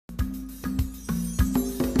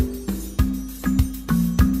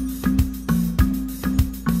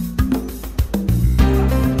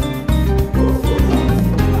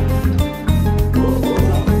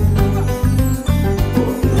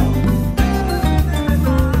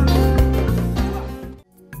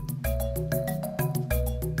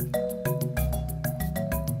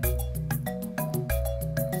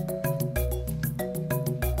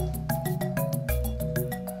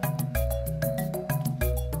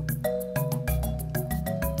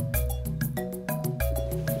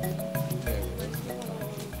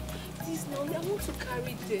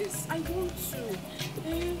carry this. I want to.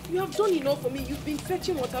 You have done enough for me. You've been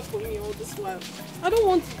fetching water for me all this while. I don't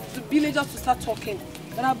want the villagers to start talking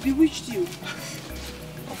that I've bewitched you.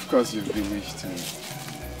 Of course you've bewitched me.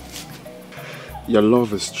 Your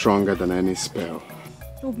love is stronger than any spell.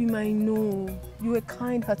 Obi, I know. You're a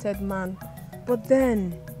kind-hearted man. But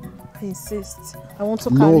then, I insist. I want to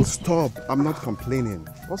carry... No, stop. I'm not complaining.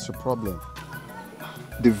 What's your problem?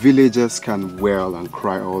 The villagers can wail and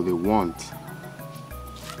cry all they want.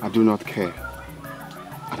 I do not care.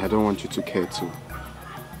 And I don't want you to care too.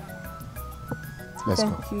 Let's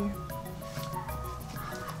go. Thank you.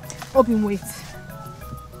 Obi, wait.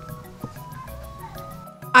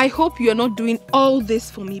 I hope you're not doing all this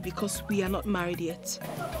for me because we are not married yet.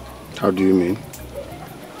 How do you mean?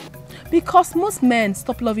 Because most men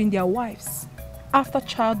stop loving their wives. After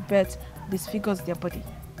childbirth, disfigures their body.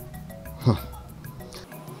 Huh.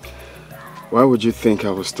 Why would you think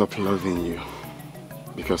I will stop loving you?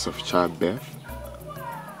 Because of childbirth?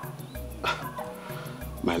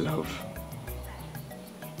 My love.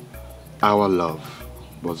 Our love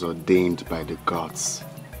was ordained by the gods.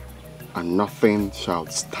 And nothing shall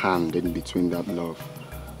stand in between that love.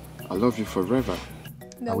 I love you forever.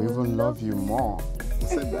 I will even love you more. You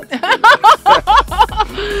said that.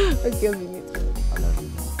 Okay, we need to. I love you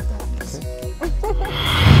more. Okay.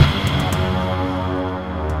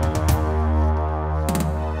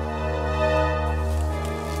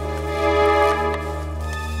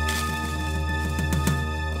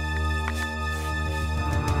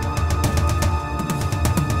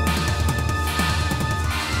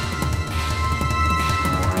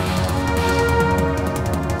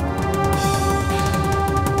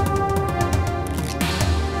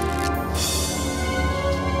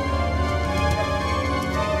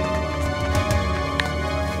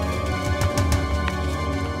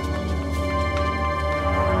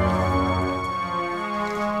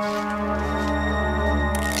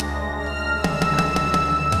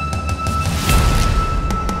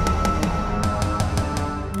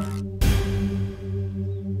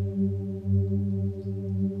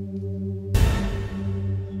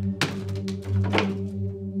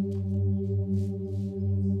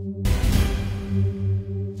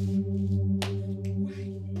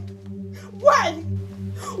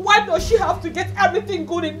 To get everything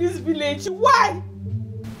good in this village. Why?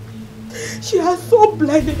 She has so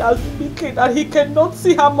blinded and wicked that he cannot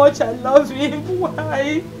see how much I love him.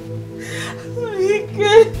 Why? He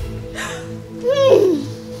can. Hey.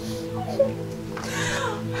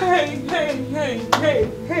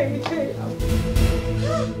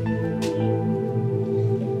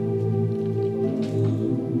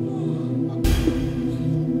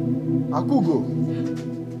 Akugo.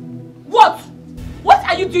 What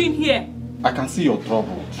are you doing here? I can see you're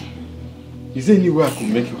troubled. Is there any way I could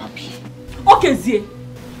make you happy? Okay, Zie.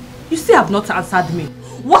 You still have not answered me.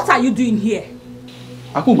 What are you doing here?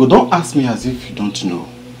 Akugo, don't ask me as if you don't know.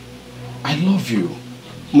 I love you.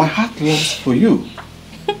 My heart longs for you.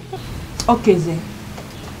 Okay, Zie.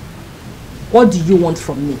 What do you want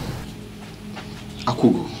from me?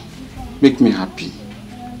 Akugo, make me happy.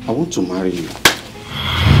 I want to marry you.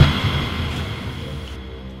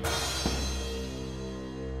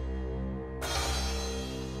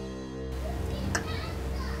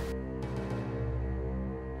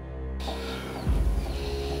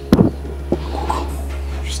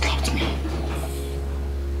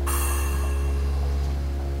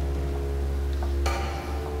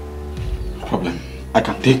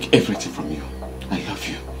 Take everything from you. I love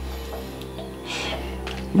you.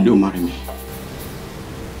 Will you marry me?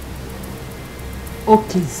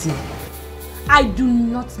 Okay, Zie. I do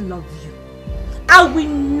not love you. I will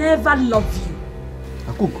never love you.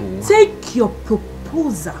 Akugo. Take your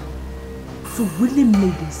proposal to Willie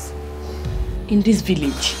Maidens in this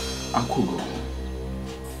village. Akugo,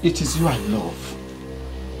 it is you I love.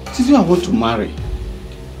 It is you I want to marry.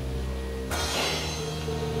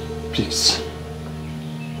 Please.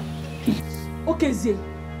 Okay, Zie.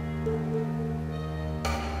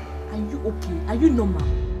 Are you okay? Are you normal?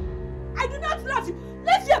 I do not love you.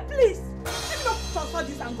 Leave here, please. Let me not transfer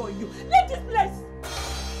this anger on you. Leave this place.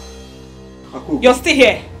 Akugo. You're still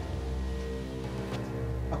here.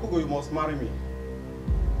 Akugo, you must marry me.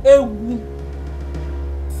 Ewu.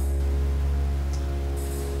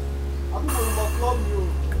 Akugo, you must love me.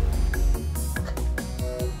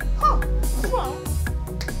 Huh? Wow.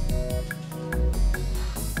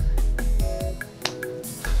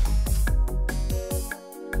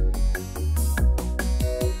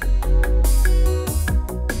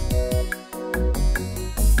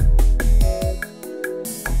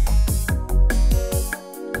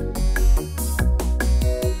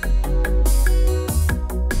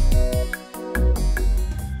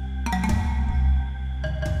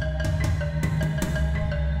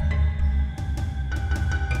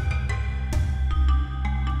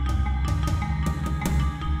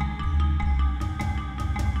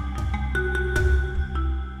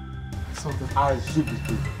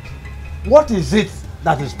 Azubike, what is it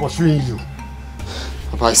that is pursuing you?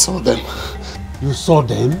 Papa, I saw them. You saw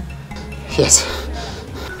them? Yes.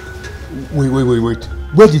 Wait.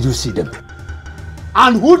 Where did you see them?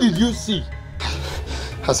 And who did you see?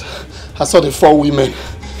 I saw the 4 women.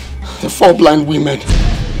 The 4 blind women.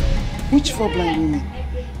 Which 4 blind women?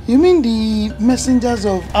 You mean the messengers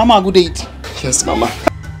of Amagudate? Yes, Mama.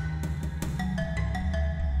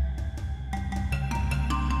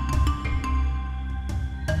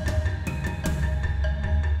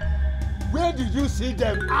 Where did you see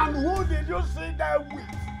them? And who did you see them with?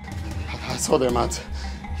 I saw them at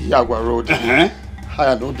Yagwa Road. I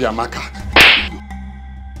and Obiamaka.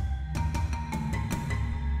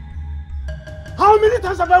 How many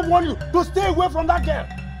times have I warned you to stay away from that girl?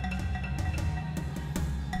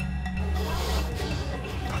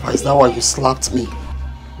 Papa, is that why you slapped me?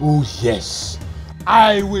 Oh yes.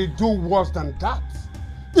 I will do worse than that.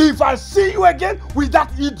 If I see you again with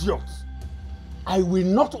that idiot, I will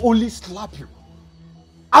not only slap you.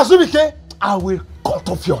 Azubike, I will cut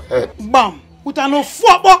off your head. Bam! With an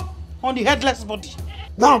ofuabo on the headless body.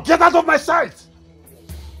 Now get out of my sight!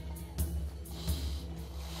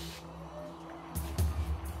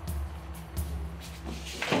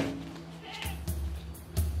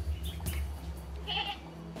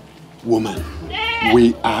 Woman,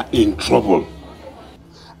 we are in trouble.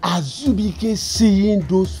 Azubike seeing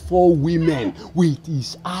those 4 women with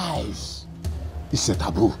his eyes is a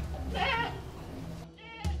taboo. I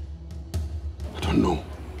don't know.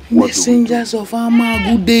 Messengers of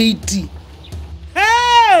Amagudate.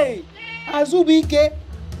 Hey! Azubike.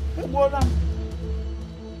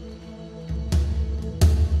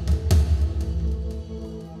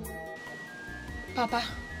 Papa,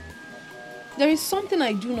 there is something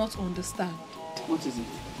I do not understand. What is it?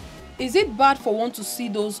 Is it bad for one to see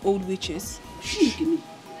those old witches?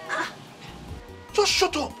 Just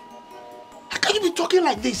shut up. How can you be talking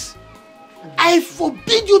like this? I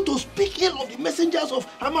forbid you to speak ill of the messengers of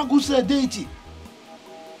Amagu's deity.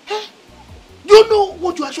 Huh? Do you know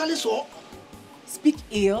what you actually saw? Speak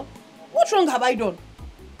ill? What wrong have I done?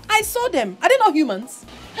 I saw them. Are they not humans?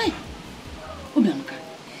 Hey, Obiamaka,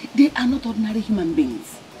 they are not ordinary human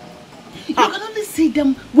beings. You can only see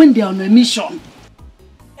them when they are on a mission.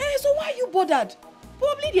 So why are you bothered?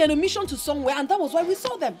 Probably they're on a mission to somewhere and that was why we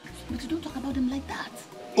saw them. But you don't talk about them like that.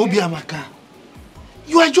 Obiamaka,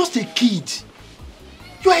 you are just a kid.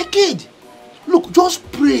 You are a kid. Look, just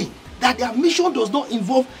pray that their mission does not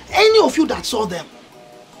involve any of you that saw them.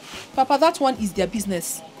 Papa, that one is their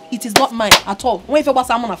business. It is not mine at all. Papa,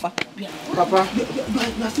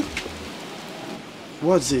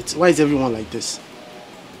 what's it? Why is everyone like this?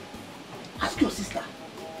 Ask your sister.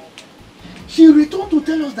 She returned to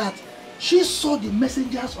tell us that she saw the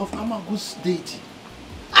messengers of Amagu's deity.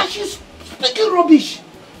 And she's speaking rubbish.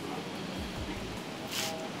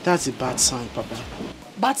 That's a bad sign, Papa.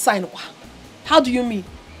 Bad sign? How do you mean?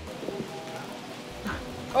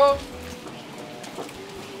 Oh.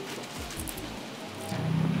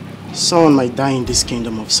 Someone might die in this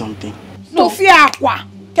kingdom of something. No.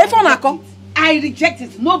 I reject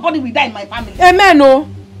it. Nobody will die in my family. Amen, no.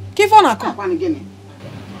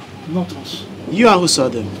 Not us. You and who saw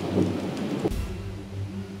them?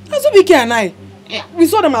 Azubike and I. Yeah. We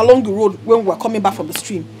saw them along the road when we were coming back from the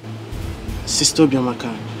stream. Sister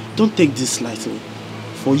Obiamaka, don't take this lightly.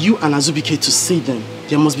 For you and Azubike to see them,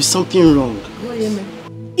 there must be something wrong.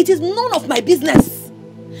 It is none of my business.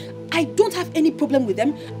 I don't have any problem with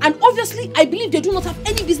them, and obviously I believe they do not have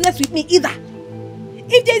any business with me either.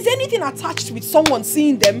 If there is anything attached with someone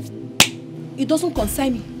seeing them, it doesn't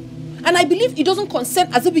concern me. And I believe it doesn't concern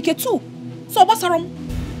Azubike too. So what's wrong?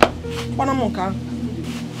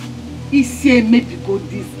 He say maybe go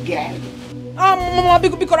this girl. Mama,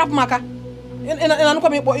 big rap maka. And I'm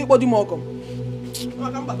coming body more.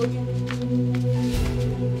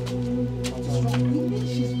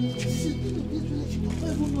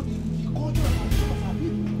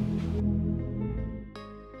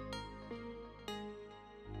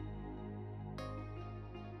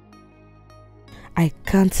 I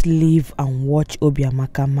can't live and watch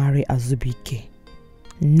Obiamaka marry Azubike.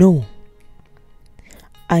 No.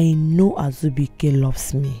 I know Azubike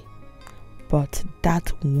loves me, but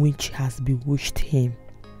that witch has bewitched him.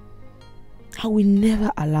 I will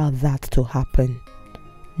never allow that to happen.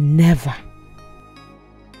 Never.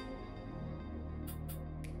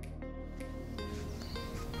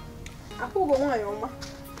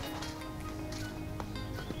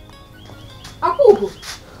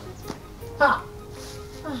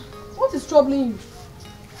 What is troubling you?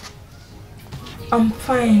 I'm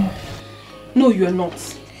fine. No, you are not.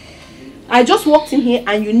 I just walked in here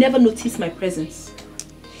and you never noticed my presence.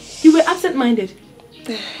 You were absent-minded.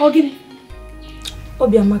 Ogini.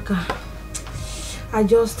 Obiamaka, I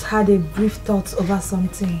just had a brief thought over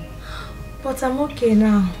something. But I'm okay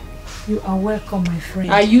now. You are welcome, my friend.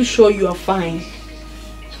 Are you sure you are fine?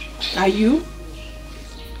 Are you?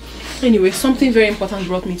 Anyway, something very important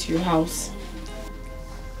brought me to your house.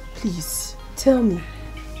 Please, tell me.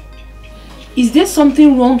 Is there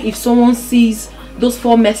something wrong if someone sees those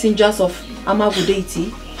 4 messengers of Amagu deity?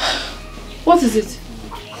 What is it?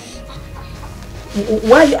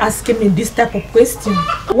 Why are you asking me this type of question?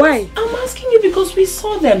 Why? I'm asking you because we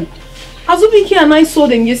saw them. Azubike and I saw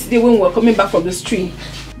them yesterday when we were coming back from the stream.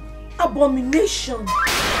 Abomination.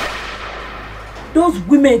 Those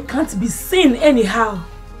women can't be seen anyhow.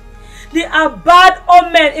 They are bad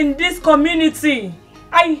omen in this community.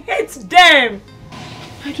 I hate them.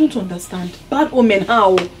 I don't understand. Bad omen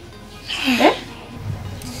how? Eh?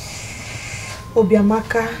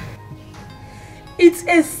 Obiamaka, it's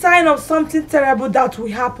a sign of something terrible that will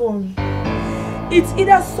happen. It's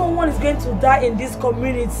either someone is going to die in this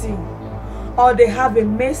community or they have a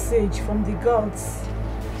message from the gods.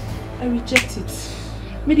 I reject it.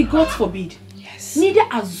 May the gods forbid. Yes. Neither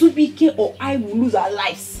Azubike or I will lose our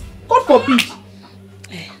lives. God forbid.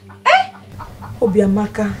 Eh?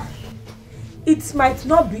 Obiamaka, it might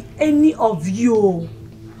not be any of you,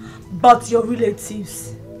 but your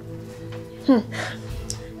relatives.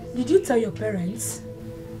 Did you tell your parents?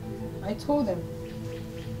 I told them.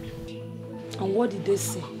 And what did they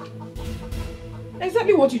say?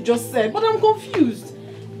 Exactly what you just said, but I'm confused.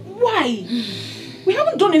 Why? We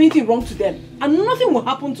haven't done anything wrong to them, and nothing will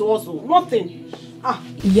happen to us. Nothing.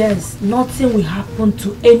 Yes, nothing will happen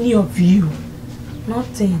to any of you.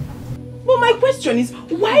 Nothing. But my question is,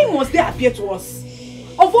 why must they appear to us?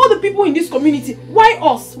 Of all the people in this community, why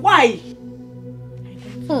us? Why?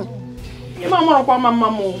 What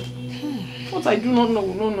I do not know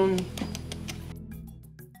will not know me.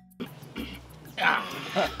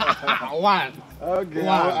 One. Okay,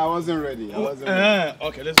 I wasn't ready.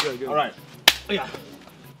 Okay, let's go again. All right. Yeah.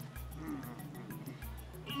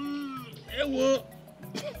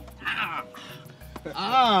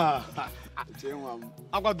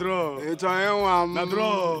 Aqua draw. It's a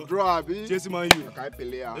draw. Draw, abi. Chase my you.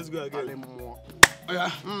 Let's go again. Oh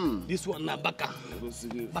yeah. This one na Baka.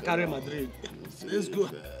 Bakare Madrid. Let's go.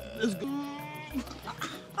 Let's go.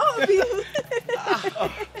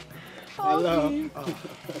 Oh,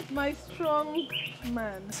 my strong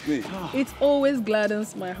man. It always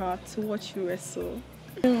gladdens my heart to watch you wrestle.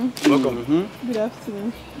 Welcome. Good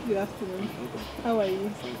afternoon. Good afternoon. How are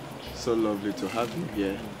you? So lovely to have you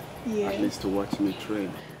here. Yes. At least to watch me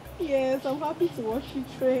train. Yes, I'm happy to watch you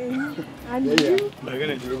train. And you?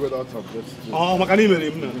 Oh, my can't even.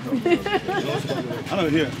 I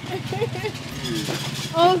don't hear.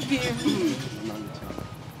 Oh,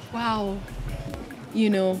 wow.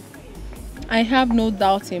 You know, I have no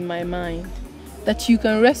doubt in my mind that you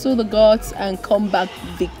can wrestle the gods and come back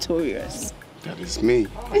victorious. That is me.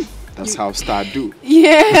 That's how Star do.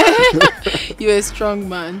 Yeah. You're a strong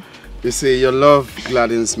man. You see, your love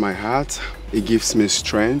gladdens my heart. It gives me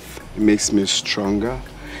strength. It makes me stronger.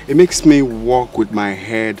 It makes me walk with my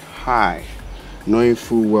head high, knowing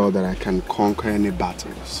full well that I can conquer any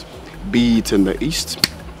battles. Be it in the east,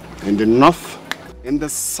 in the north, in the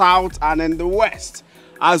south, and in the west.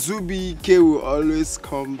 Azubike will always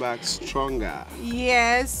come back stronger.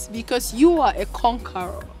 Yes, because you are a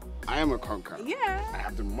conqueror. I am a conqueror. Yeah. I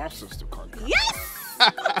have the muscles to conquer. Yes!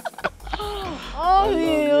 Oh,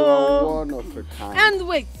 you are one of a kind. And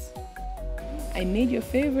wait, I made your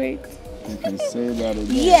favorite. You can say that again.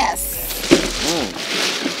 Yes.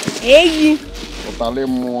 Hey.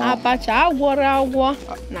 Abacha agwara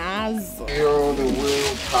nazo. The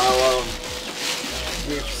willpower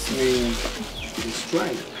gives me the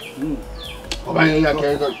strength.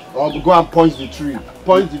 Go and punch the tree.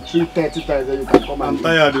 Punch the tree 30 times, then you can come and... I'm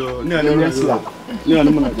tired though.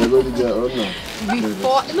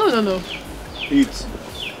 Before... No. Eat.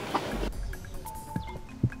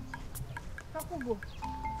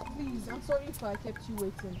 Please, I'm sorry if I kept you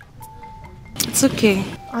waiting. It's okay.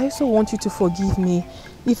 I also want you to forgive me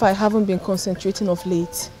if I haven't been concentrating of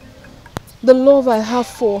late. The love I have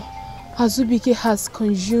for Azubike has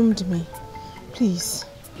consumed me. Please.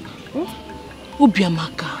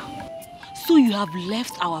 Obiamaka, so you have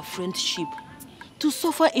left our friendship to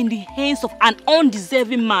suffer in the hands of an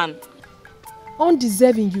undeserving man.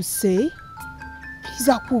 Undeserving, you say? Please,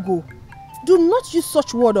 Akugo, do not use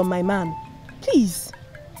such word on my man. Please.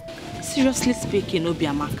 Seriously speaking,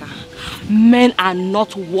 Obiamaka, men are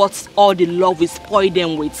not worth all the love we spoil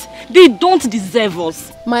them with. They don't deserve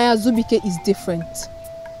us. My Azubike is different.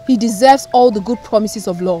 He deserves all the good promises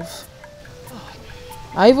of love.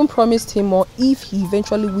 I even promised him more if he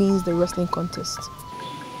eventually wins the wrestling contest.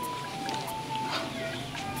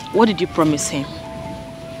 What did you promise him?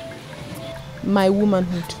 My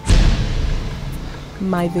womanhood.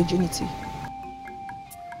 My virginity.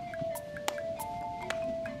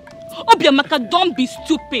 Obiamaka, don't be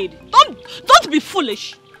stupid. Don't be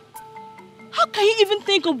foolish. How can you even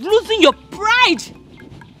think of losing your pride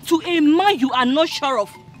to a man you are not sure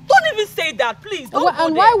of? Don't even say that, please.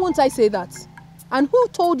 And why won't I say that? And who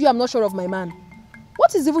told you I'm not sure of my man?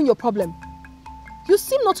 What is even your problem? You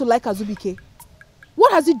seem not to like Azubike.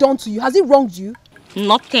 What has he done to you? Has he wronged you?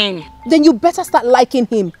 Nothing. Then you better start liking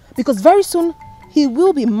him, because very soon he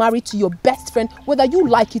will be married to your best friend, whether you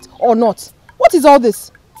like it or not. What is all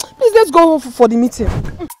this? Please, let's go home for the meeting.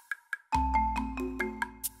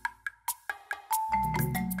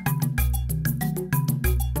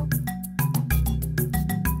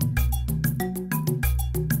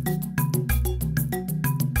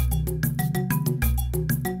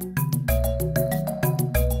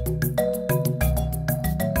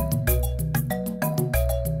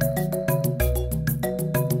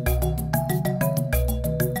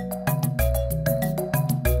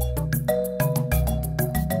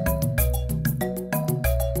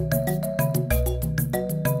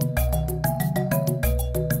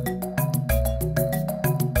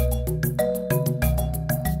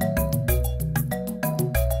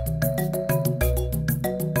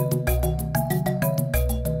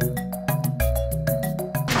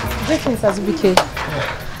 Azubike.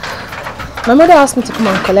 My mother asked me to come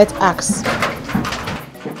and collect axe.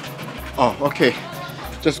 Oh, okay.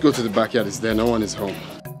 Just go to the backyard, it's there, no one is home.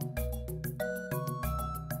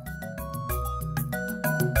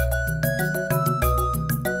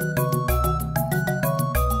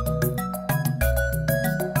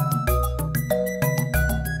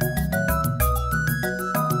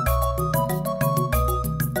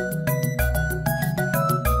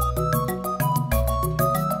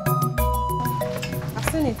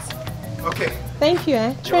 Thank you,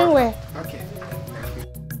 eh? Train well. Okay.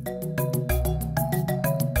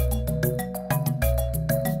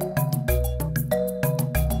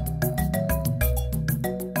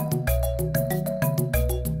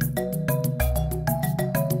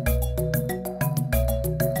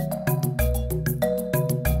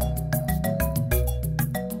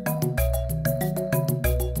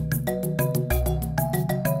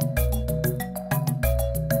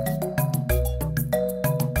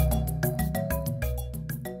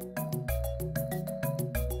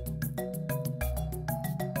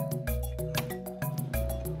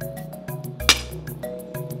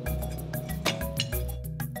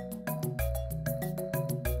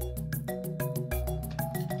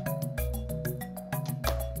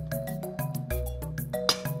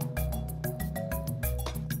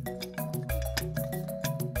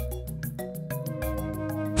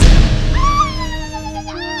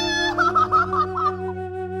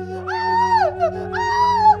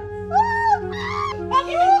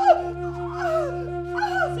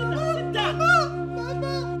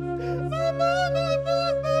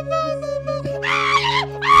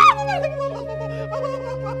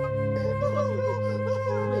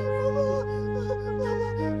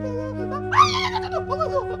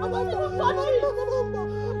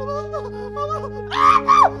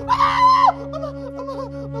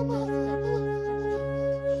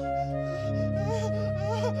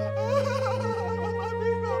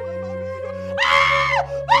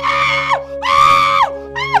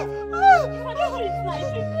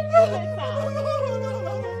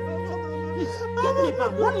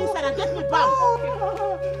 Run inside and get me back.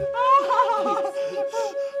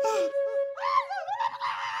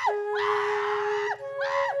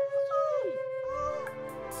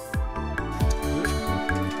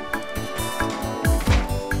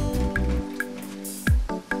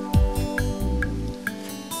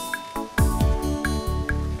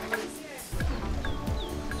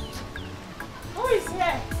 Who is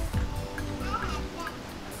here?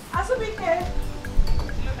 Azubike.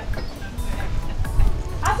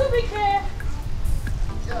 Azubike!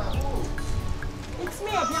 Yeah, who? It's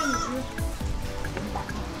me, Obiamiju.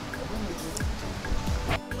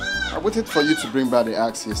 I waited for you to bring back the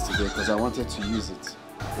axe yesterday because I wanted to use it.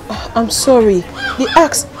 I'm sorry. The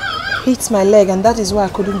axe hit my leg and that is why I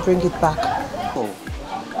couldn't bring it back. Oh,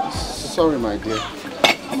 sorry my dear.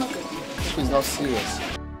 It's not serious.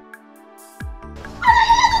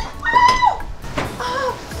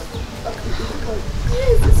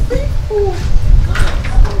 Yes, it's painful.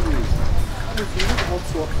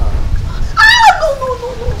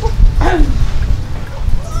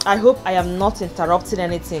 I hope I am not interrupting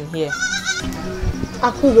anything here.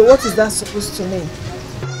 Akugo, what is that supposed to mean?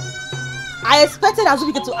 I expected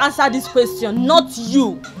Azubike to answer this question, not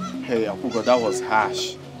you. Hey, Akugo, that was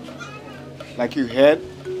harsh. Like you heard,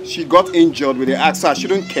 she got injured with the axe. I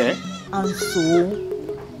shouldn't care. And so,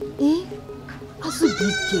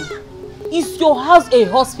 Azubike, is your house a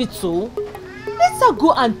hospital? Let her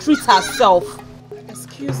go and treat herself.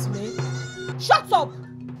 Excuse me? Shut up!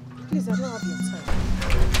 Please, I don't have your time.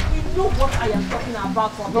 You know what I am talking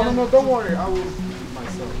about. No, don't worry. I will do it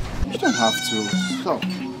myself. You don't have to. Stop.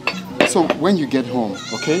 So, when you get home,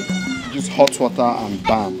 okay? Use hot water and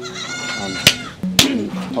balm and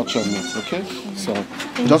touch your meat, okay? So,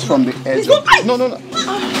 just from the edge. No.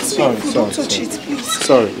 Sorry. Don't touch it, please.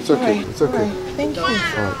 Sorry, it's okay. Right. It's okay. Right. Thank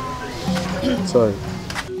you. Sorry.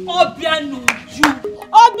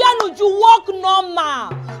 Obianuju, walk normal.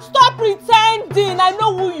 Stop pretending. I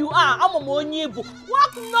know who you are. I'm a Monyebu.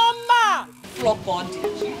 Walk normal. Flop body.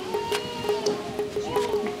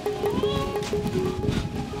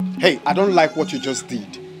 Hey, I don't like what you just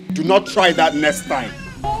did. Do not try that next time.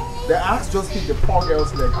 The axe just hit the poor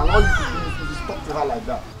girl's leg, and all you can do is to talk to her like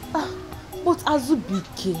that. But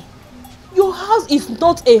Azubike, your house is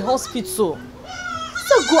not a hospital.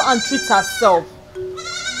 So go and treat herself.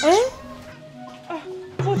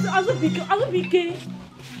 But Azubike.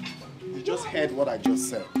 You just heard what I just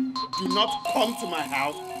said. Do not come to my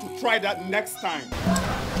house to try that next time.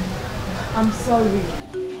 I'm sorry.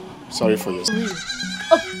 Sorry for you.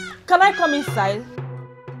 Can I come inside?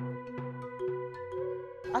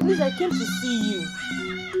 At least I came to see you.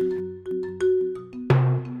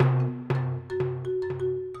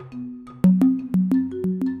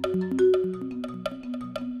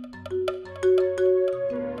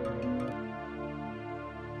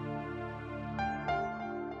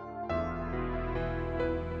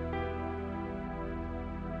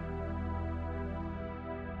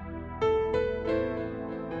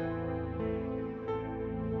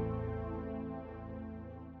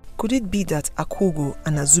 Could it be that Akugo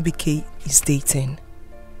and Azubike is dating?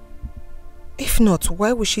 If not,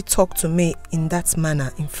 why would she talk to me in that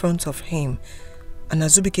manner in front of him and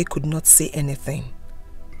Azubike could not say anything?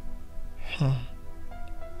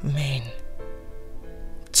 Man,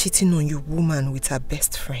 cheating on your woman with her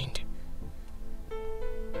best friend.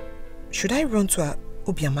 Should I run to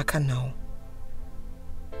Obiamaka now?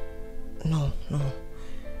 No,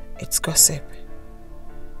 it's gossip.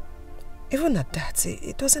 Even at that,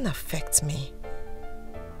 it doesn't affect me.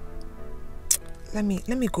 Let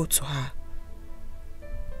me go to her.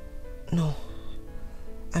 No,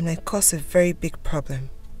 I might cause a very big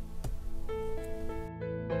problem.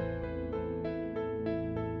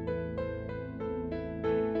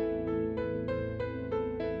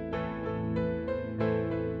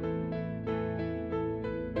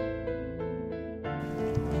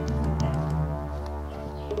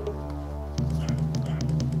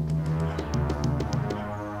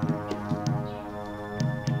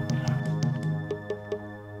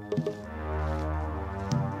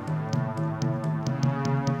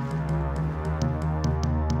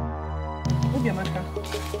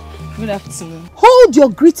 Good afternoon. Hold your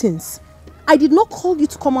greetings. I did not call you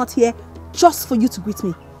to come out here just for you to greet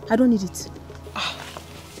me. I don't need it.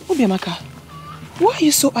 Obiamaka, why are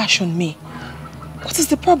you so harsh on me? What is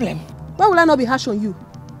the problem? Why will I not be harsh on you?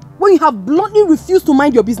 When you have bluntly refused to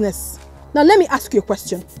mind your business. Now let me ask you a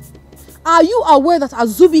question. Are you aware that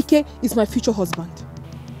Azubike is my future husband?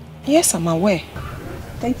 Yes, I'm aware.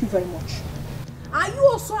 Thank you very much. Are you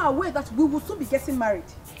also aware that we will soon be getting married?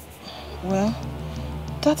 Well,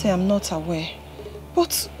 that I am not aware.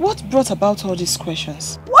 But what brought about all these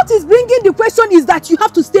questions? What is bringing the question is that you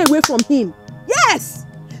have to stay away from him. Yes!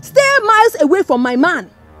 Stay miles away from my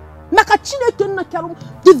man.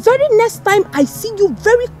 The very next time I see you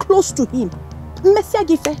very close to him,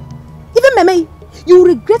 even Meme, you will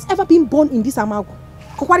regret ever being born in this Amago.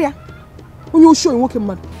 When you show him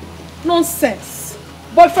man. Nonsense.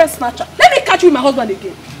 Boyfriend snatcher. Let me catch you with my husband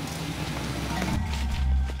again.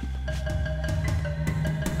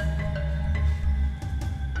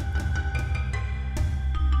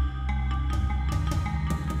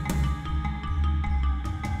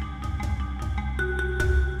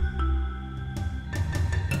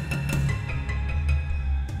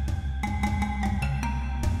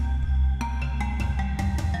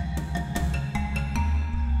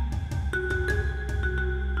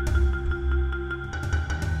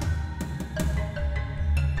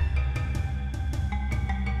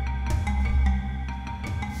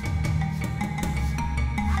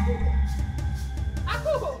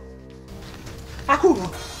 Akugo,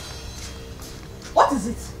 what is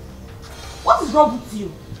it? What is wrong with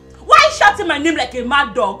you? Why shouting my name like a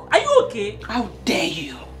mad dog? Are you okay? How dare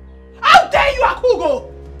you? How dare you,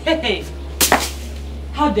 Akugo? Hey.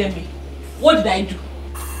 How dare me? What did I do?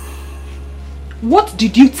 What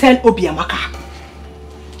did you tell Obiamaka?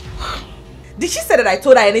 Did she say that I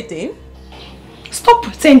told her anything? Stop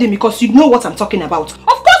pretending because you know what I'm talking about. Of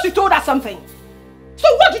course you told her something.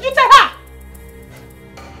 So what did you tell her?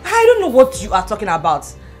 I don't know what you are talking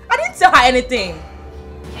about. I didn't tell her anything.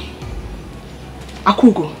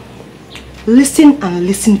 Akugo, listen and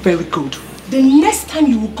listen very good. The next time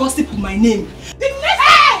you will gossip with my name, the next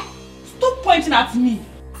time, stop pointing at me.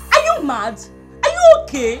 Are you mad? Are you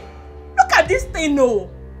okay? Look at this thing, no.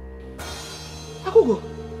 Akugo,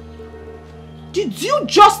 did you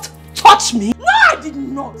just touch me? No, I did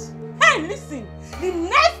not. Hey, listen. The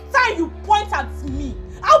next time you point at me,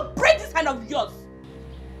 I'll break this hand of yours.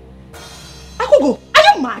 Akugo, are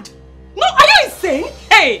you mad? No, are you insane?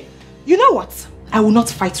 Hey, you know what? I will not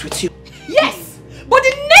fight with you. Yes, but the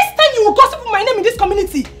next time you will gossip with my name in this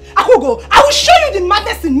community, Akugo, I will show you the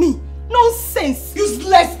madness in me. Nonsense,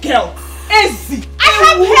 useless girl. Easy. I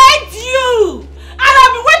have heard you, and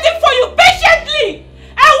I've been waiting for you patiently.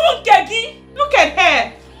 I won't get it. Look at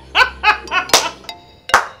her.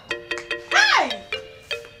 Hi.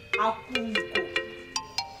 Akugo.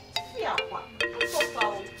 I'm so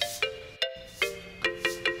proud.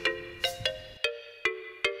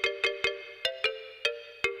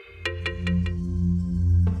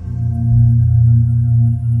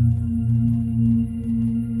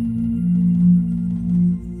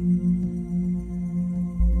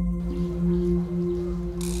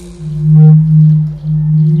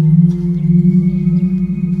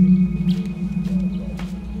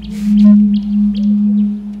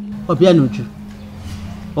 Obianuju,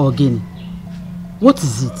 or again, what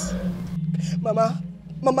is it? Mama,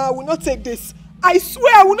 I will not take this. I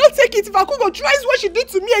swear I will not take it. If Akugo tries what she did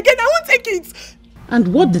to me again, I won't take it. And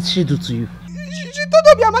what did she do to you? She told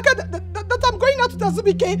Obiamaka that I'm going out with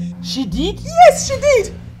Azubike. She did? Yes, she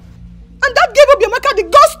did. And that gave Obiamaka the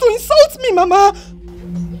guts to insult me, Mama.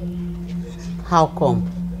 How come?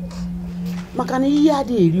 Makana iya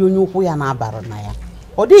de eri onye ukwu ya na abara na ya.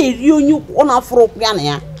 O de eri onye ukwu na afro ya na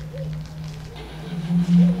ya.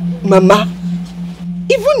 Mama,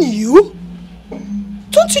 even you?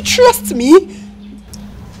 Don't you trust me?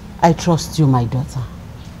 I trust you, my daughter.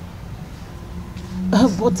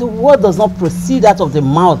 But the word does not proceed out of the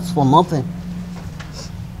mouth for nothing.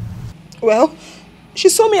 Well, she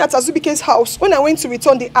saw me at Azubike's house when I went to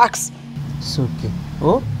return the axe. It's okay.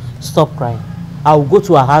 Oh, stop crying. I will go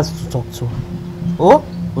to her house to talk to her. Oh,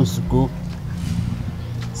 Osugo.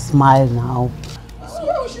 Smile now. So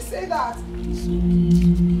why would she say that?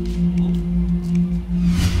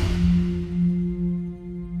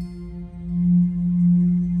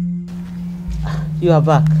 You are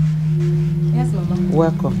back. Yes, Mama.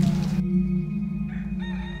 Welcome.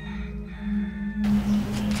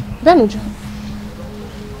 Benuju,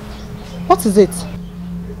 what is it?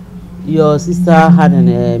 Your sister had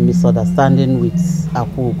a misunderstanding with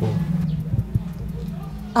Akugo.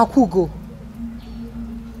 Akugo?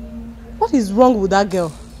 What is wrong with that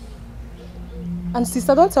girl? And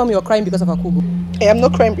sister, don't tell me you're crying because of Akugo. I am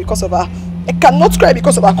not crying because of her. I cannot cry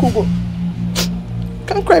because of Akugo. I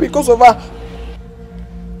can't cry because of her.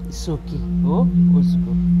 It's okay. Oh, let's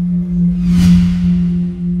go.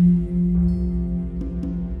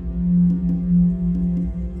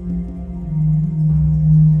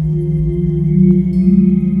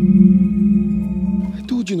 I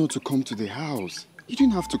told you not to come to the house. You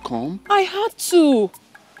didn't have to come. I had to.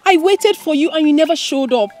 I waited for you and you never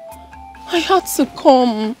showed up. I had to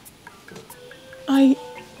come.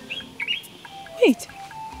 Wait.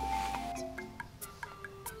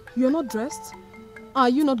 You're not dressed? Are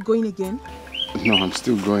you not going again? No, I'm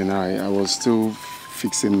still going. I was still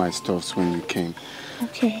fixing my stuffs when you came.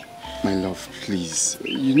 Okay. My love, please.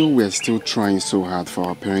 You know we're still trying so hard for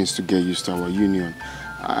our parents to get used to our union.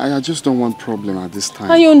 I just don't want problem at this time.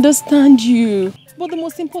 I understand you. But the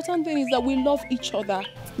most important thing is that we love each other.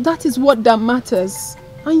 That is what that matters.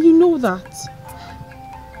 And you know that.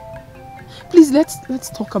 Please, let's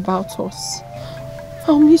talk about us.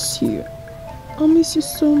 I'll miss you. I'll miss you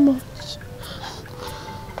so much.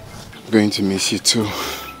 I'm going to miss you too.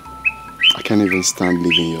 I can't even stand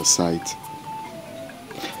leaving your side.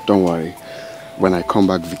 Don't worry. When I come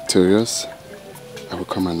back victorious, I will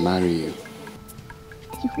come and marry you.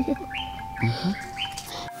 You will? Mm-hmm.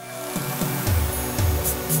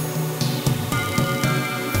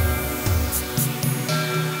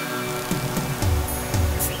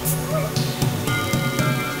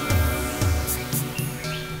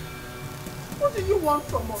 What do you want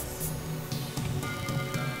from us?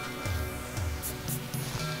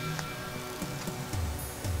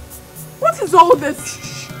 all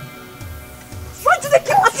this? Why do they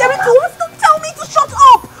keep appearing to us? Don't tell me to shut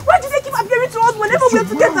up! Why do they keep appearing to us whenever we're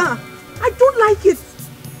together? I don't like it.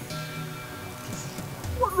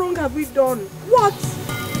 What wrong have we done? What?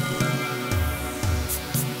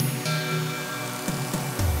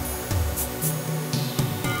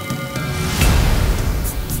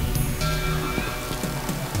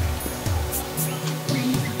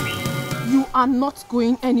 You are not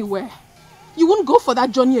going anywhere. You won't go for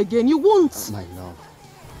that journey again. You won't. My love,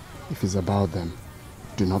 if it's about them,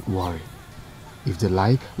 do not worry. If they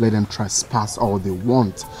like, let them trespass all they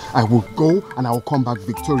want. I will go and I will come back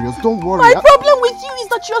victorious. Don't worry. My problem with you is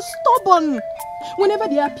that you're stubborn. Whenever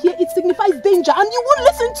they appear, it signifies danger and you won't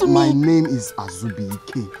listen to me. My name is Wazobia.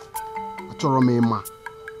 Achoromema.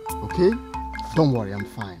 Okay? Don't worry, I'm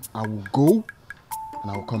fine. I will go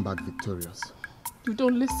and I will come back victorious. You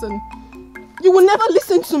don't listen. You will never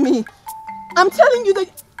listen to me. I'm telling you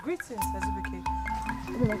that... Greetings, Wazobia.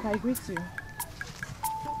 I greet you.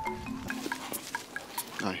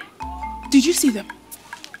 Hi. Did you see them?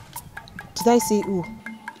 Did I see who?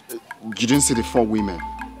 You didn't see the 4 women?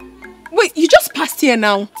 Wait, you just passed here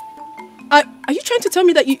now. Are you trying to tell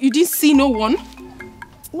me that you didn't see no one?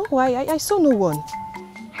 No, I saw no one.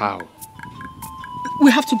 How?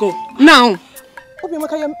 We have to go. Now.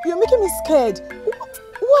 Obiamaka, you're making me scared.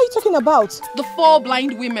 Who are you talking about? The 4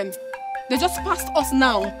 blind women. They just passed us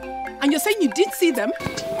now. And you're saying you did see them?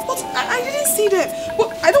 But I didn't see them.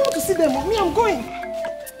 But I don't want to see them. With me, I'm going.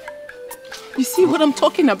 You see what I'm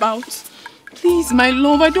talking about? Please, my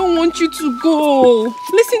love, I don't want you to go.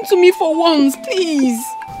 Listen to me for once, please.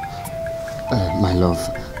 My love,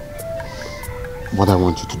 what I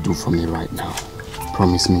want you to do for me right now,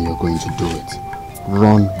 promise me you're going to do it.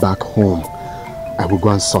 Run back home. I will go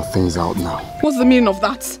and sort things out now. What's the meaning of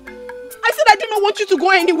that? I said I do not want you to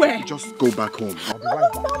go anywhere. Just go back home. I'll be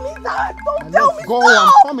right back. Don't tell me that. Don't tell me. Go, stop.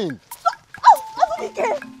 I'm coming.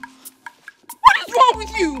 Stop. What is wrong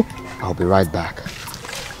with you? I'll be right back.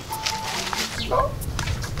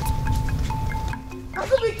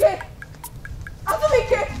 Wazobia!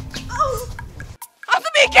 Wazobia!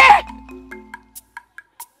 Wazobia!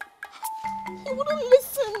 You wouldn't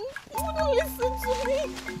listen. You wouldn't listen to me.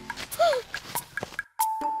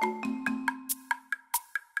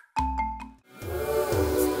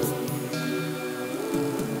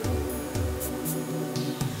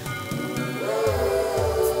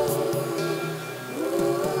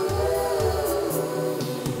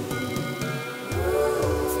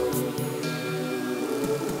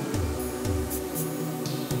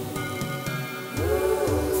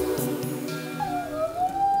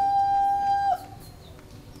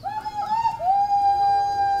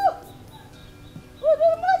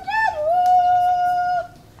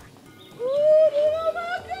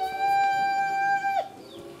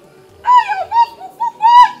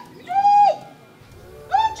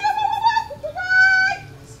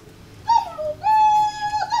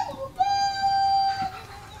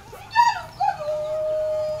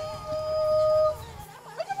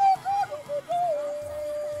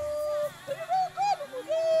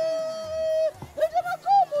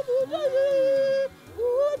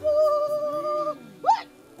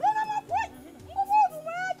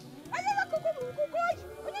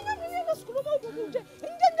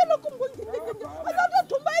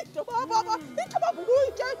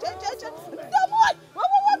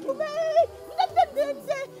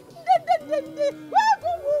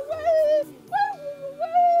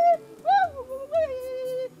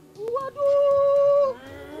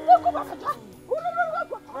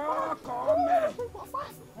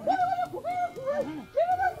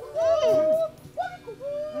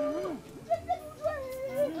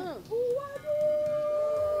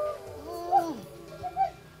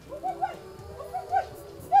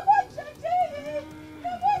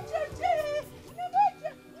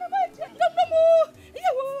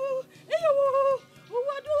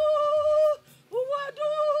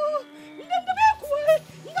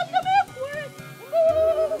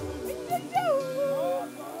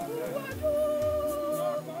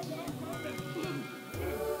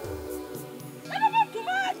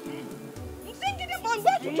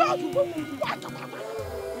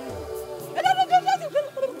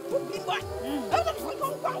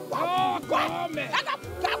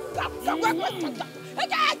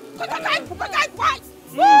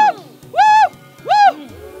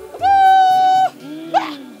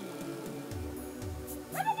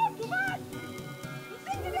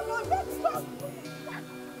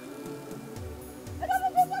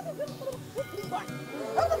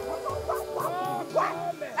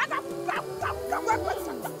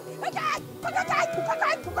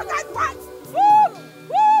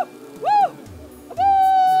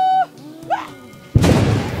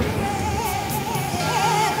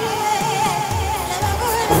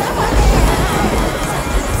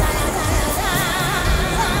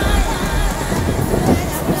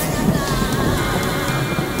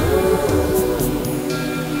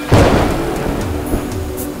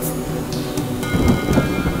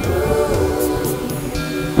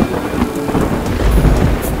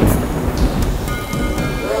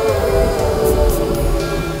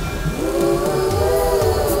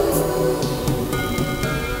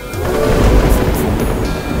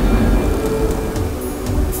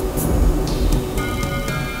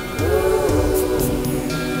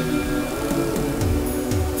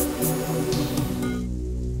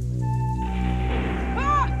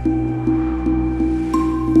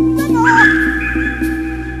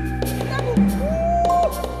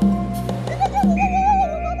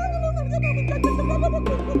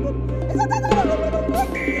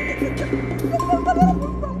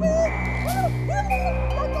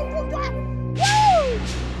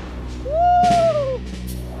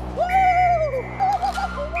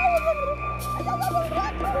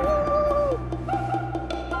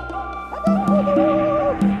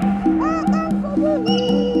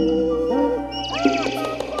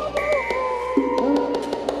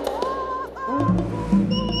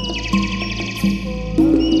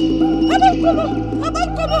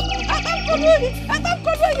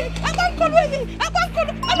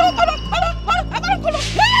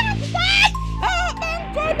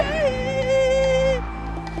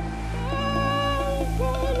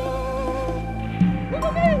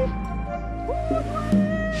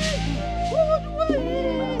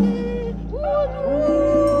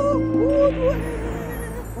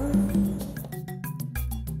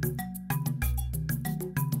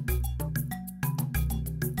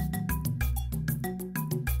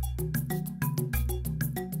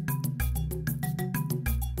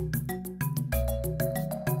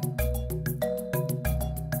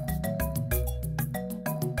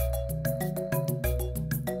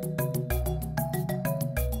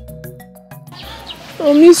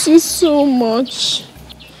 I'll miss you so much.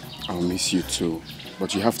 I'll miss you too,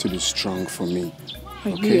 but you have to be strong for me.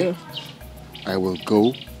 Okay? I will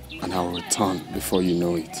go and I'll return before you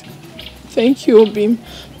know it. Thank you, Obim.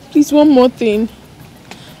 Please, one more thing.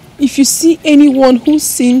 If you see anyone who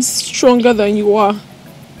seems stronger than you are,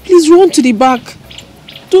 please run to the back.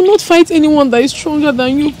 Do not fight anyone that is stronger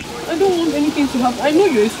than you. I don't want anything to happen. I know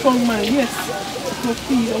you're a strong man, yes. But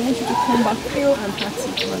please, I want you to come back pale and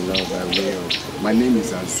happy. My love, I will. My name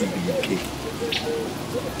is Wazobia.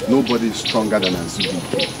 Nobody is stronger than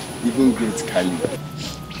Wazobia. Even Great Kali.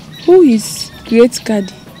 Who is Great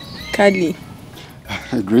Kali?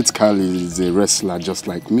 Great Kali is a wrestler just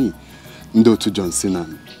like me. Ndotu John Cena.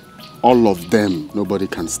 All of them, nobody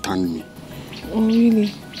can stand me. Oh,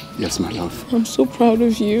 really? Yes, my love. I'm so proud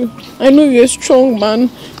of you. I know you're a strong man.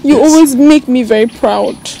 You always make me very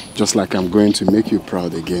proud. Just like I'm going to make you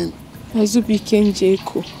proud again. Wazobia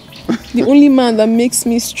Njeko. The only man that makes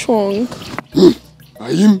me strong.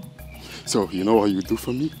 I am. So, you know what you do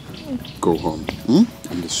for me? Go home.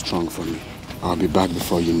 And be strong for me. I'll be back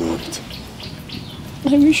before you know it.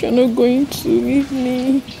 I wish you're not going to leave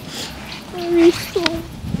me. I wish so.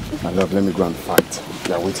 My love, let me go and fight.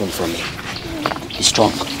 They're waiting for me. Be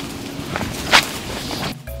strong.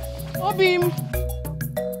 Obim!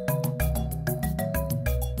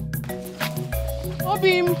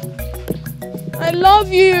 Obim! I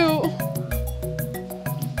love you!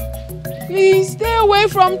 Please stay away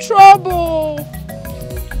from trouble!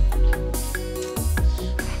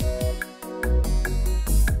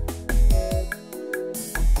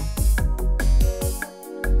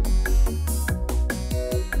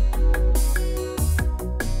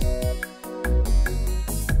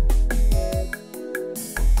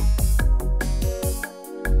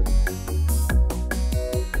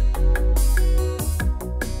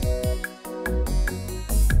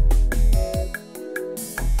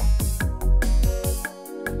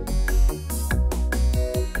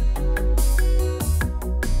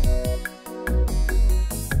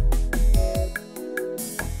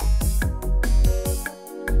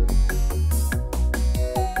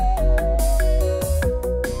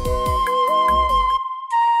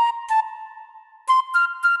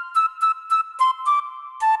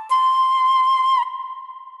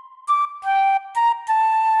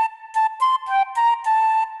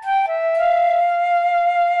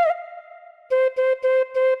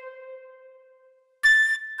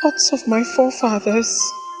 Thoughts of my forefathers,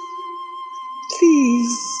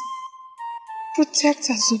 please protect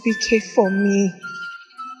Wazobia for me.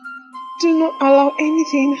 Do not allow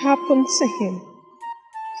anything happen to him,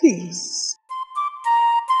 please.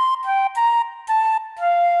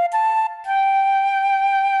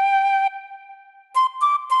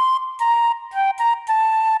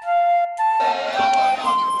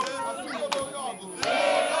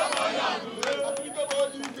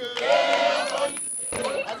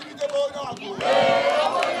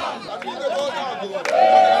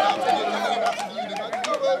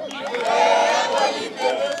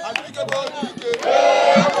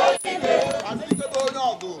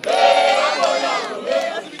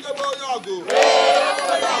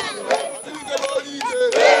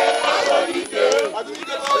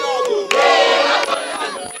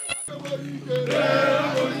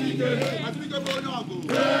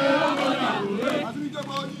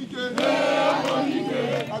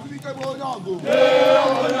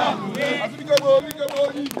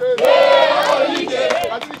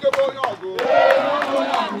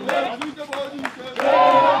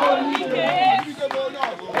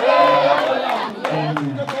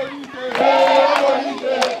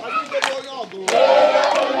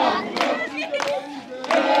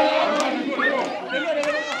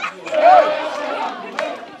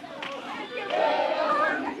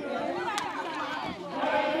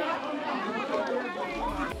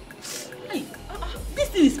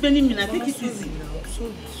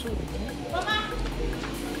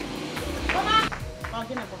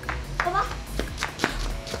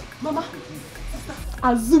 Mama,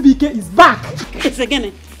 Azubike is back. It's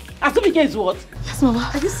again. Azubike is what? Yes,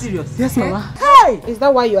 Mama. Are you serious? Yes, Mama. Hey! Is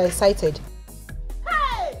that why you are excited?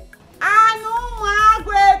 Hey!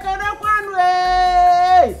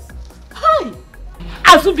 Hey!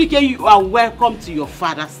 Azubike, you are welcome to your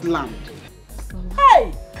father's land.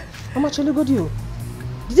 Hey! Mama Cholugodio,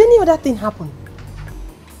 did any other thing happen?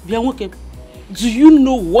 Bianwoke, do you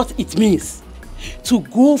know what it means to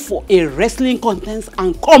go for a wrestling contest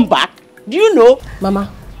and come back? Do you know?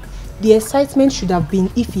 Mama, the excitement should have been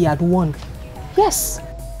if he had won. Yes.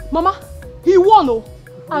 Mama, he won, oh.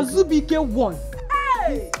 Azubike won.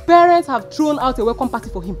 Hey! Parents have thrown out a welcome party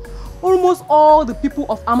for him. Almost all the people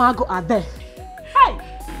of Amago are there. Hey!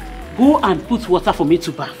 Go and put water for me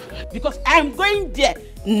to bath because I'm going there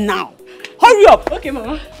now. Hurry up! Okay,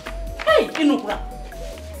 Mama. Hey, Inukura.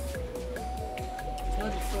 It's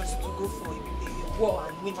not the first to go for a war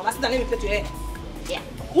and win. Mama, sit down, let me play to her. Yeah.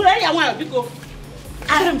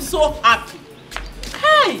 I am so happy.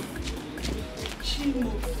 Hey!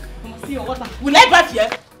 Chimo. Mama, see your water. Will I bath here?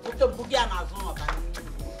 Are you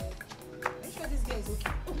sure this girl is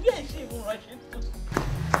okay? Yeah, she even rushing too.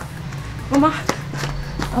 Mama,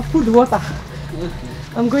 I've put the water.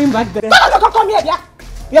 I'm going back there. Come here, yeah.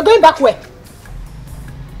 You're going back where?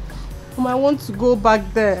 Mama, I want to go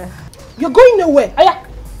back there. You're going nowhere. Aya,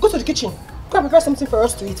 go to the kitchen. Go and prepare something for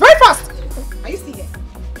us to eat. Very fast. Are you still here?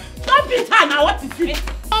 Don't beat her now. What is it?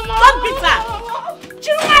 Don't beat her.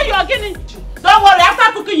 Chiruma, you are getting. Don't worry.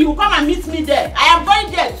 After cooking, you will come and meet me there. I am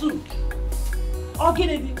going there too.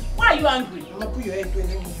 Okay, why are you angry? Mama, put your head to it.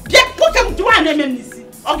 Yeah, put them to one MMC.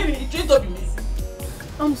 Okay, it will be missing.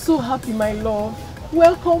 I'm so happy, my love.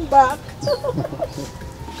 Welcome back.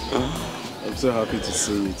 I'm so happy to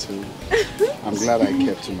see you too. I'm glad I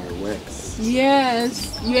kept to my words.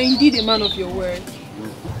 Yes, you are indeed a man of your word.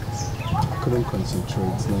 I couldn't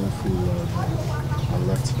concentrate, knowing full well I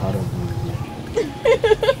left part of me here.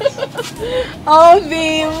 Oh,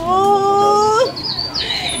 Vivo!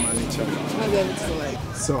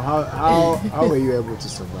 So how were you able to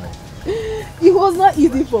survive? It was not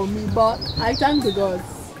easy for me, but I thank the gods.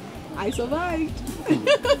 I survived.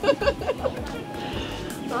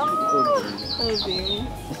 Oh, Vivo.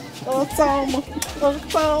 Oh, Tom. Oh,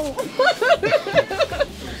 Tom.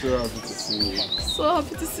 I'm so happy to see you. So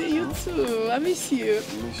happy to see you too. I miss you. I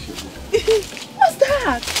miss you. What's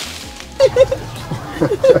that?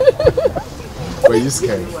 Were you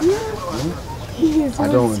scared? Yeah. Yes, I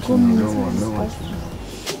don't want to know. No one.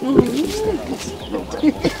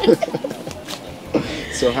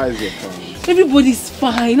 So how is your family? Everybody's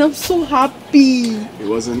fine. I'm so happy. It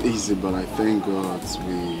wasn't easy, but I thank God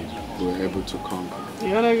we were able to conquer.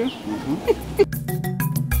 You wanna go?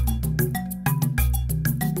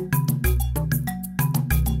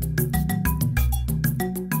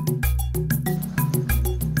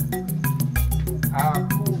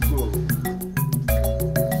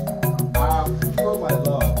 My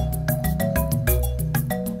love.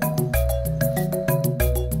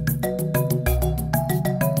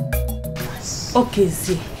 Okay,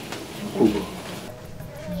 see. Ugo.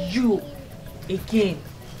 You again.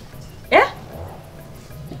 Eh?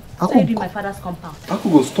 What are you doing in my father's compound?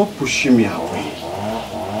 Akugo, stop pushing me away.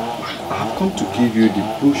 I have come to give you the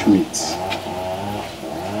bushmeat.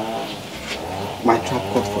 My trap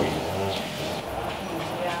cut for you.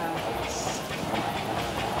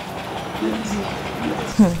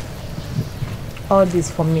 All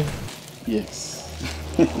this for me. Yes.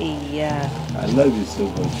 Yeah. I love you so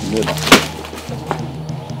much. You know that.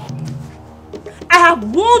 I have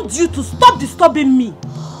warned you to stop disturbing me.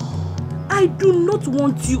 I do not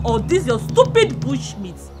want you or this your stupid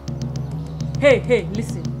bushmeat. Hey,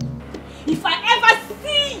 listen. If I ever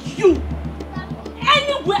see you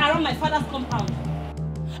anywhere around my father's compound,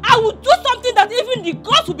 I will do something that even the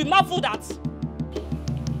gods will be marveled at.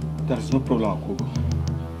 There is no problem, Akugo.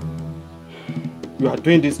 You are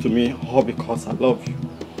doing this to me all because I love you.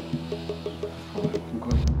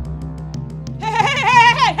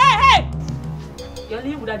 Hey! You're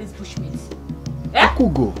leaving without this bushmeat. Eh?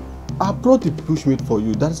 Akugo, I brought the bushmeat for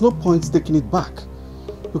you. There is no point taking it back.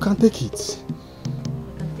 You can take it.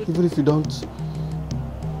 Even if you don't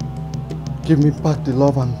give me back the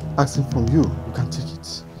love I'm asking from you, you can take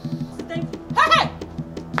it. Thank you. Hey!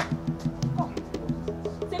 Come.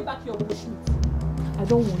 Take back your bushmeat. I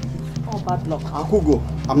don't want it. Oh, bad luck. Akugo,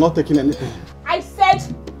 I'm not taking anything. I said,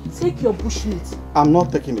 take your bushmeat. I'm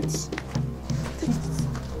not taking it. Take it.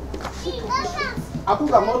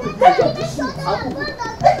 Akugo, I'm not taking it.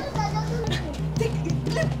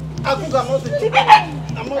 Akugo, I'm not taking it.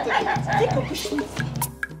 I'm not taking it. Take your bushmeat.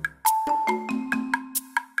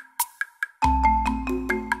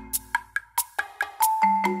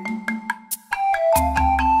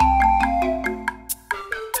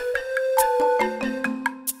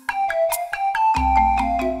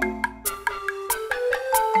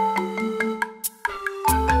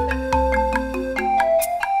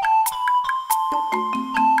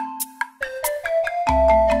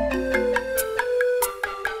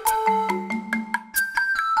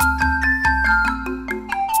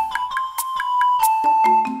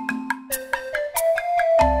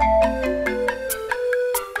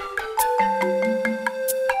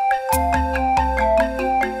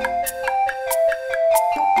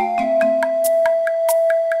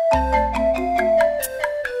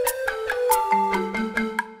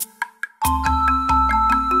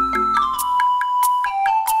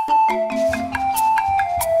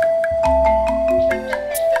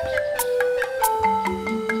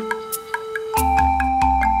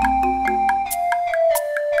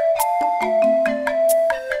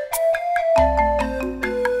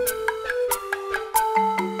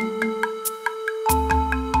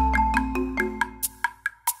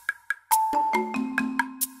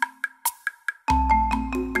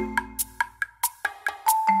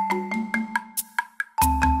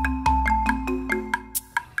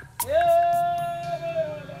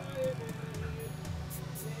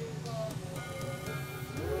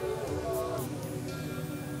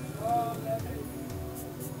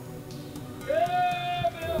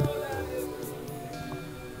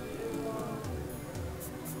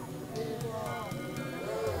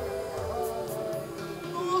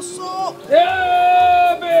 so.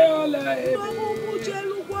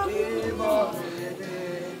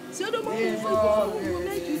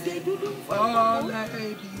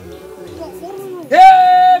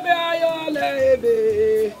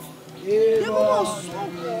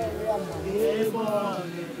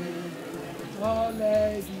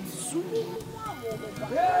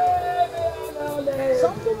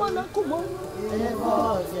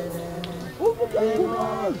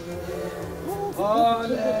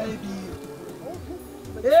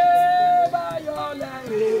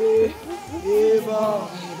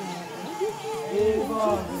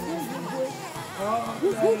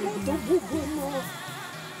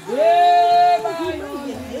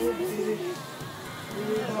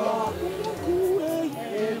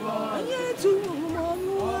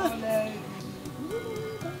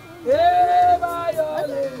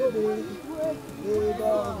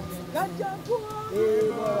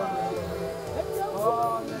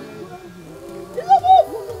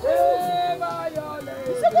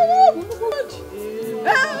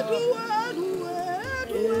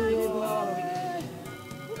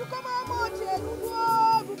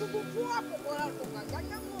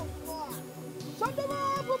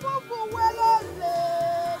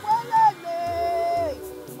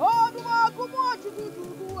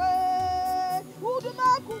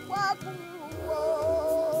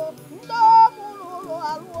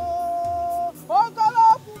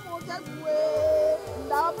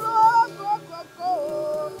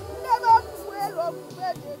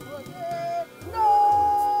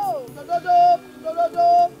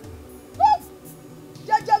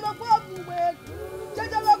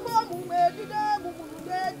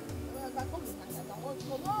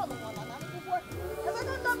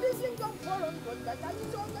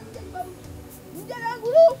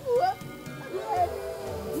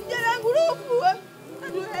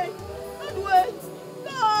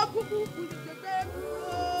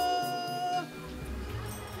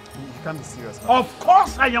 Can't be serious. Of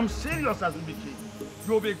course I am serious, Azubike.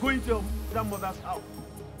 You will be going to your grandmother's house.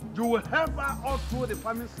 You will help her all through the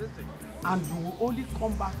farming season. And you will only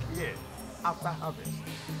come back here after harvest.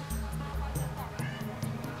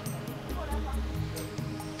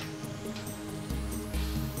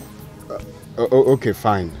 Okay,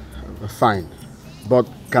 fine. Fine. But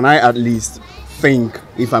can I at least think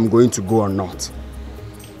if I'm going to go or not?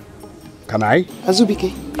 Can I?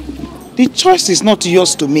 Azubike, the choice is not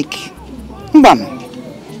yours to make. Mban,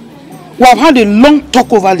 we have had a long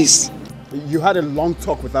talk over this. You had a long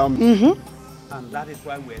talk without me? Mm-hmm. And that is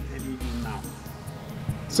why we're telling you now.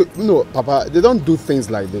 So, no, Papa, they don't do things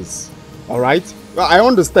like this. Alright? I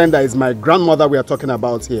understand that it's my grandmother we are talking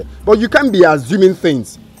about here. But you can't be assuming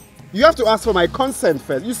things. You have to ask for my consent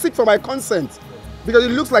first. You seek for my consent. Because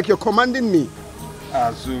it looks like you're commanding me.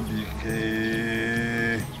 Azubike,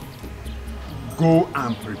 go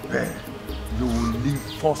and prepare. You will leave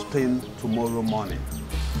first thing tomorrow morning.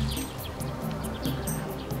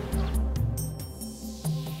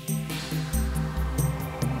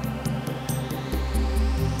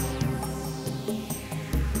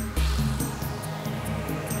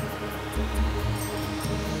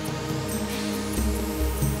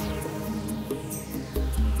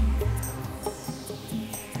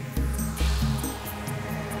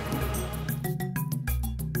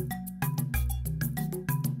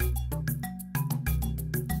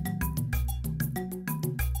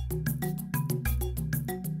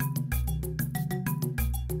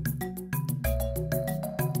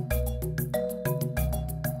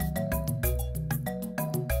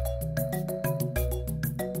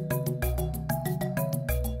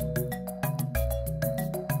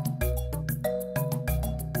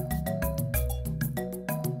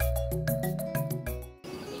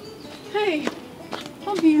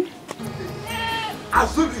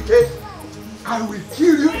 I will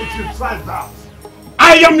kill you if you try that.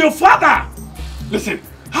 I am your father! Listen,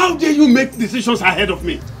 how dare you make decisions ahead of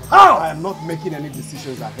me? How? I am not making any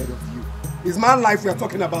decisions ahead of you. It's my life we are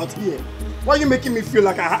talking about here. Why are you making me feel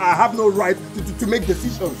like I have no right to make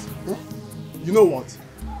decisions? Huh? You know what?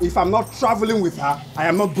 If I'm not traveling with her, I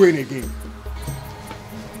am not going again.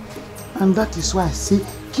 And that is why I say,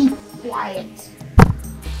 keep quiet.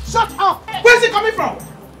 Shut up! Where's it coming from?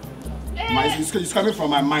 It's coming from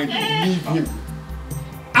my mind. Leave him.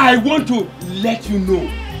 I want to let you know.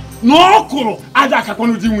 No,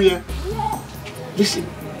 listen,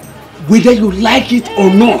 whether you like it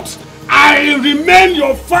or not, I remain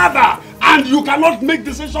your father, and you cannot make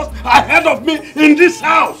decisions ahead of me in this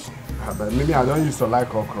house. But maybe I don't used to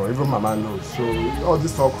like okra. Even Mama knows. So all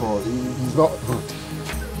this okra is not good.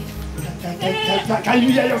 Can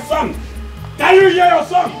you hear your son? Can you hear your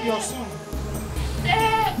son? Your son.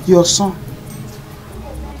 Your son?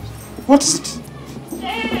 What is it?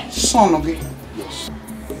 Son, okay? Yes.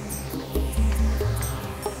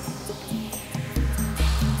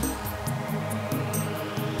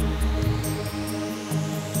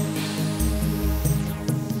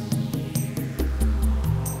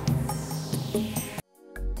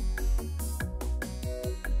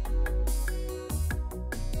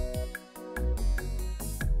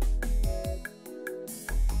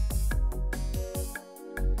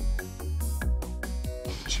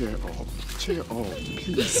 Cheer up,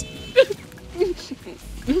 please.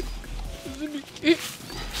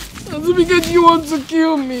 Azubike, do you want to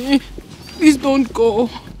kill me? Please don't go.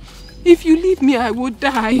 If you leave me, I will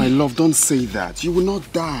die. My love, don't say that. You will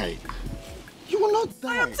not die. You will not die.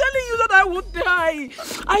 I am telling you that I will die.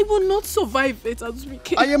 I will not survive it,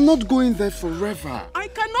 Azubike. I am not going there forever. I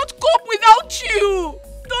cannot cope without you.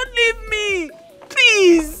 Don't leave me.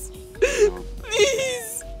 Please.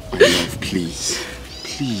 Please. My love, please.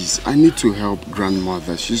 Please, I need to help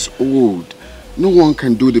grandmother. She's old. No one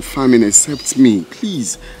can do the farming except me.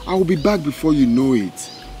 Please, I will be back before you know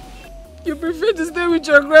it. You prefer to stay with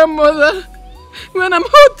your grandmother when I'm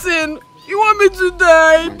hurting. You want me to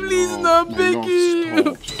die? Please, no, beg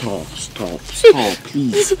you. Stop,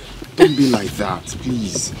 please. Don't be like that,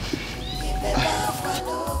 please.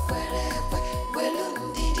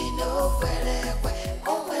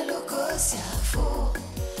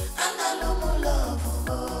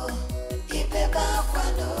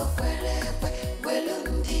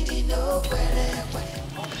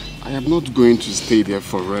 I am not going to stay there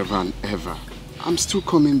forever and ever. I'm still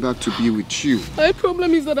coming back to be with you. My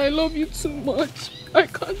problem is that I love you too much. I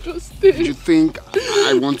can't just stay. You think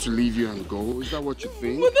I want to leave you and go? Is that what you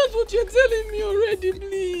think? But that's what you're telling me already,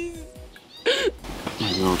 please.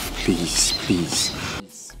 My love, please.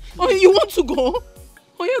 Oh, you want to go?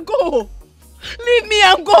 Oh, yeah, go. Leave me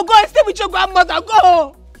and go. Go and stay with your grandmother.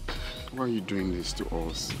 Go. Why are you doing this to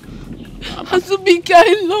us? Azubike,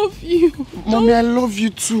 I love you. Mommy, I love you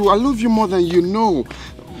too. I love you more than you know.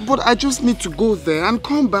 But I just need to go there and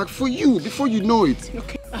come back for you before you know it.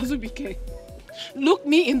 Okay, Azubike, look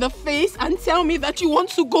me in the face and tell me that you want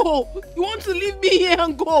to go. You want to leave me here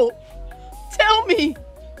and go. Tell me.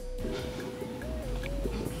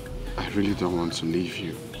 I really don't want to leave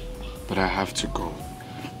you, but I have to go.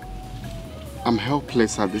 I'm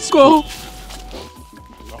helpless at this point.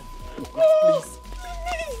 Please.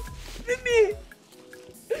 Leave me.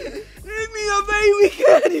 You're very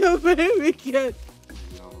wicked. You're very wicked.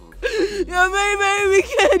 You're very, very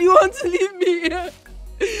wicked. You want to leave me here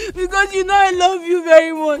because you know I love you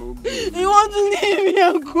very much. You want to leave me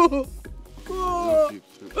and go. Go.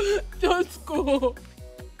 Just go.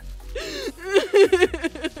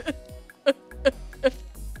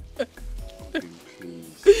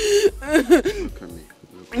 Please. Look at me.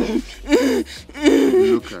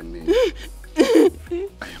 Look at me.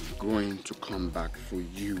 I am going to come back for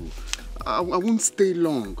you. I won't stay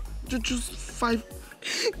long. Just 5.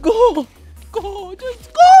 Go!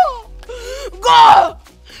 Just go! Go!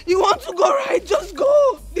 You want to go, right? Just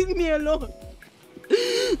go! Leave me alone.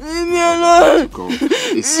 Leave me alone. Go.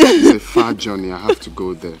 It's a far journey. I have to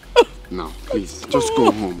go there. Now, please, just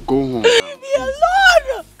go home. Go home. Leave me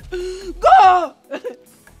alone! Go!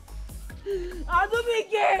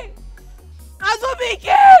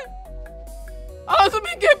 Azubike!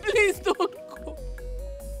 Azubike, please don't go.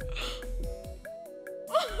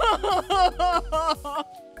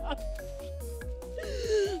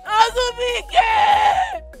 Azubike!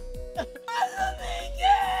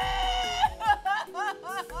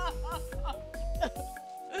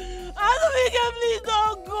 Azubike, please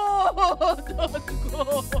don't go. Don't go.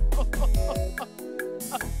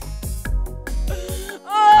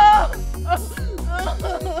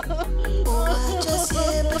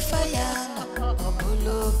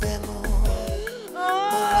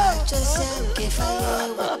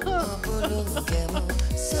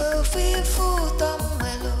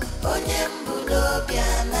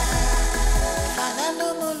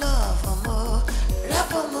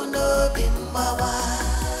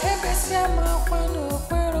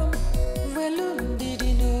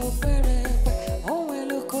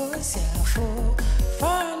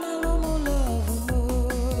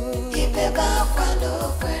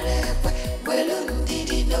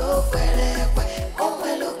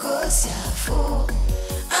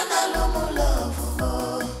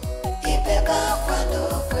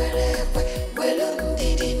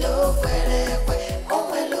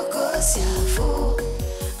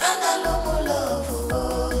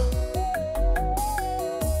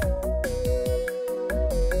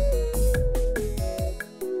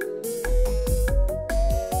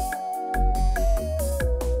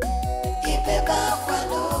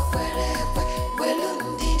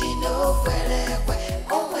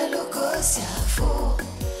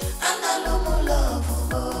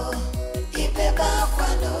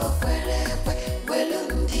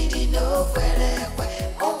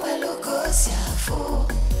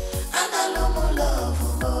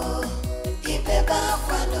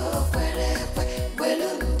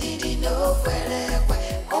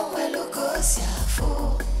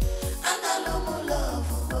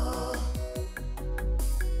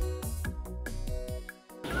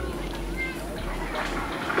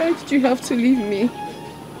 Why did you have to leave me?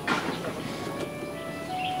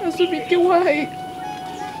 Wazobia, why?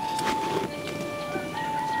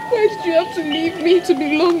 Why did you have to leave me to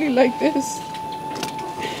be lonely like this?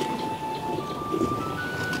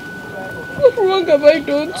 What wrong have I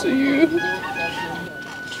done to you?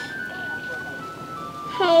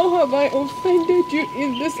 How have I offended you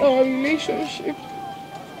in this our relationship?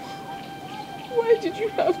 Why did you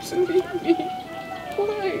have to leave me?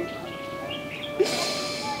 Why?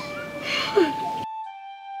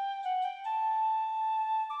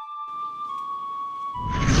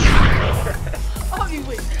 Oh, you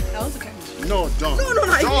wait. I want to climb. No, don't. No, don't.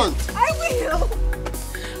 I will.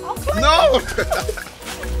 I'll climb. No!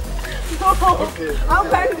 No. Okay. I'll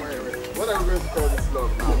climb. Wait. What are we going to call this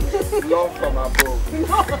love now? Love from above.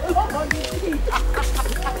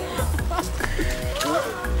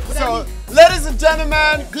 So, ladies and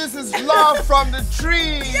gentlemen, this is love from the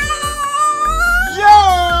tree.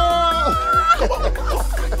 Yeah!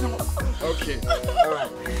 Okay. All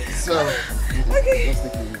right. So, Okay. let's take it easy.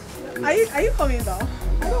 Are you coming down?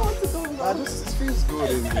 I don't want to go down. It feels good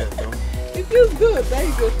in here, though. It feels good.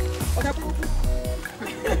 Very good. Okay.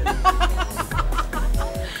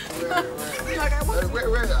 Wait, I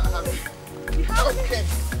have it. Okay.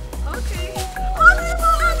 Okay.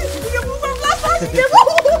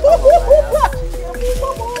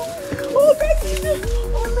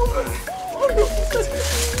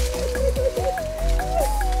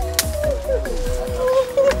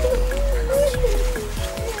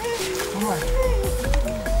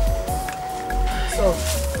 So,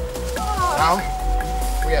 now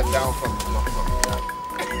we are down from the block from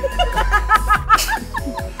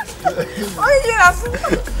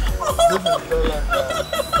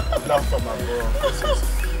love from above. This is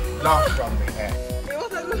love from the head.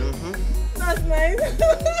 That's nice.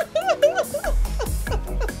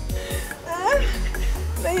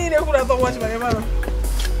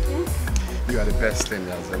 You are the best thing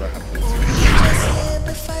that has ever happened to me.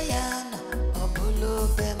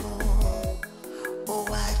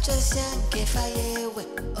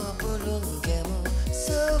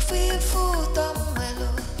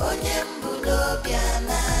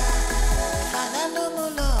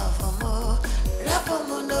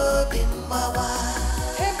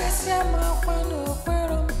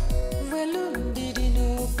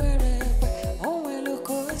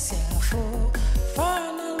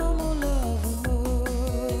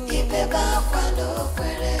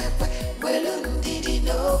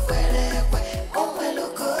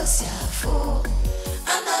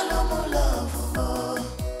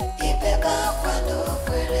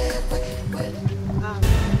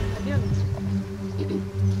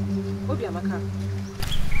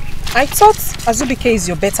 I thought Wazobia is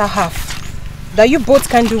your better half, that you both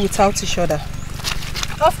can do without each other.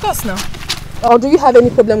 Of course now. Or do you have any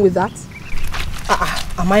problem with that?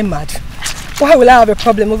 Am I mad? Why will I have a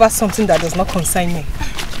problem over something that does not concern me?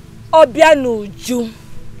 Obianuju,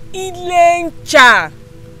 Ilencha.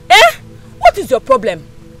 What is your problem?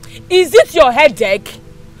 Is it your headache?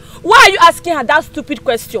 Why are you asking her that stupid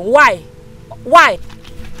question? Why? Why?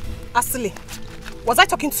 Asili, was I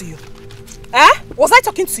talking to you? Was I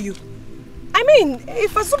talking to you? I mean,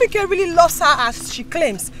 if Wazobia really loves her as she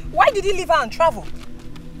claims, why did he leave her and travel?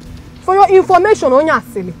 For your information, Onya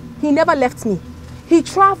Asili, he never left me. He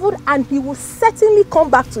traveled and he will certainly come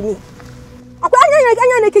back to me.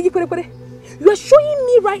 You are showing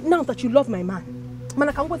me right now that you love my man.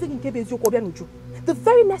 The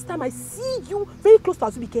very next time I see you very close to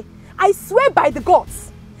Wazobia, I swear by the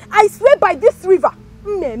gods, I swear by this river,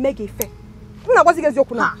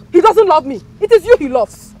 he doesn't love me. It is you he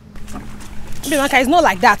loves. It's not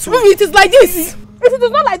like that. It is like this. If it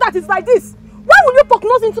is not like that, it's like this. Why will you poke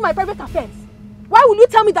nose into my private affairs? Why will you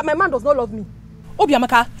tell me that my man does not love me?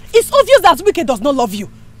 Obiamaka, it's obvious that Wazobia does not love you.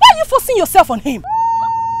 Why are you forcing yourself on him?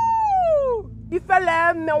 He does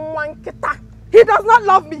not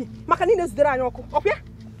love me. How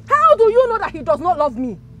do you know that he does not love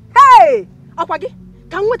me? Hey!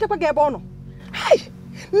 Hey!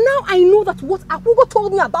 Now I know that what Akugo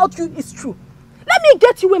told me about you is true. Let me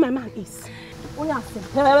get you where my man is.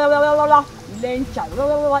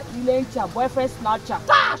 Lencha, boyfriend snatcher.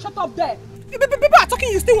 Shut up there. People are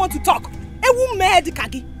talking, you still want to talk.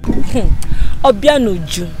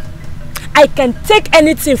 Obianuju, I can take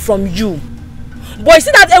anything from you. But you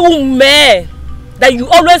see that meh that you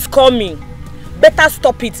always call me? Better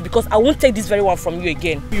stop it because I won't take this very one from you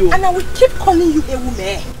again. And I will keep calling you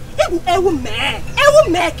meh.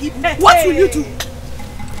 What will you do?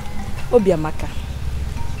 Obiamaka,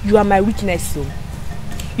 you are my weakness, so.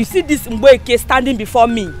 You see this Mboeke standing before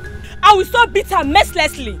me. I will so beat her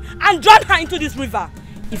mercilessly and drown her into this river.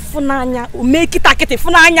 Ifunanya, umekita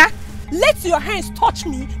Ifunanya. Let your hands touch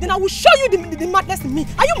me, then I will show you the madness in me.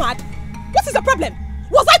 Are you mad? What is the problem?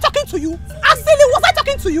 Was I talking to you? Asili, was I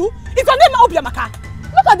talking to you? Is your name Obiamaka?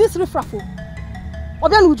 Look at this riffraffle.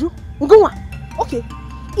 Obianuju, Ungunwa. Okay,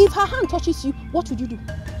 if her hand touches you, what would you do?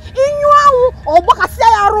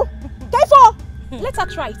 Let her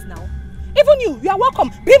try it now. Even you are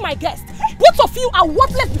welcome. Be my guest. Both of you are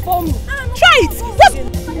worthless before me. Try it.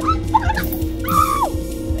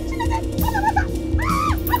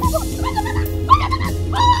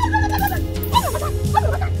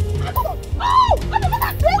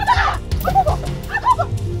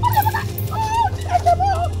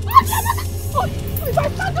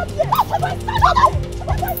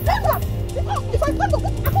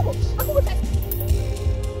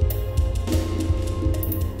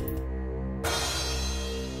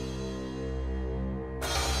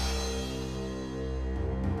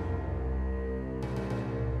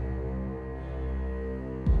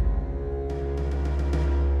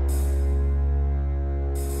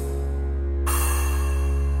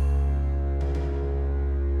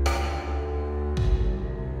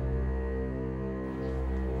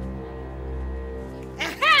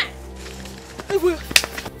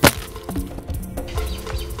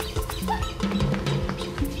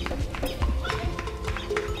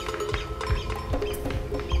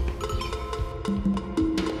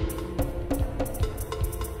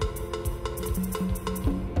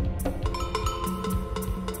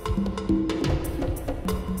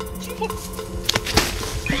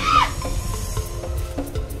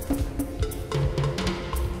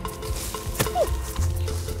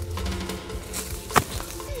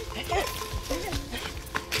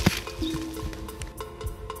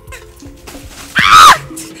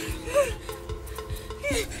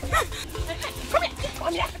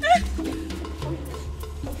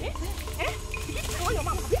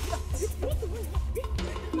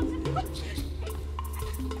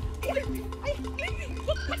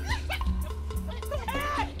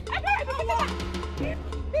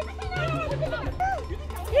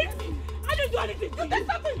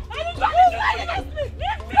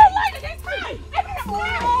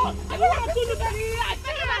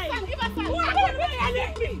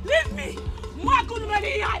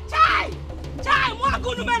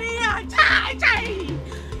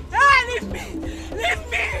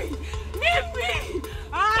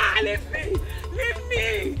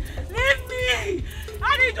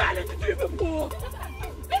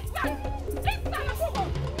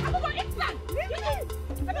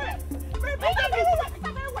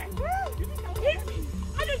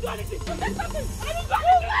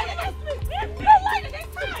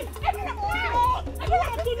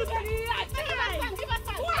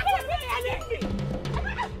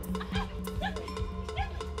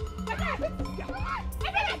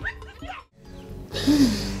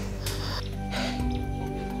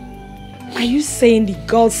 Are you saying the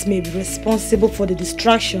gods may be responsible for the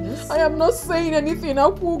distractions? I am not saying anything,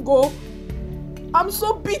 Akugo. I'm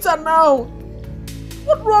so bitter now.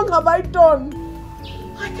 What wrong have I done?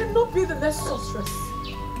 I cannot be the next sorceress.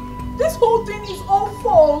 This whole thing is all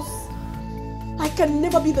false. I can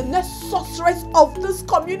never be the next sorceress of this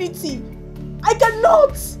community. I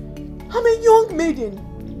cannot. I'm a young maiden.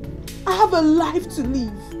 I have a life to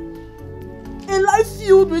live. A life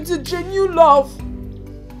filled with a genuine love.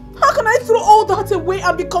 How can I throw all that away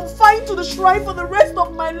and be confined to the shrine for the rest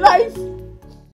of my life?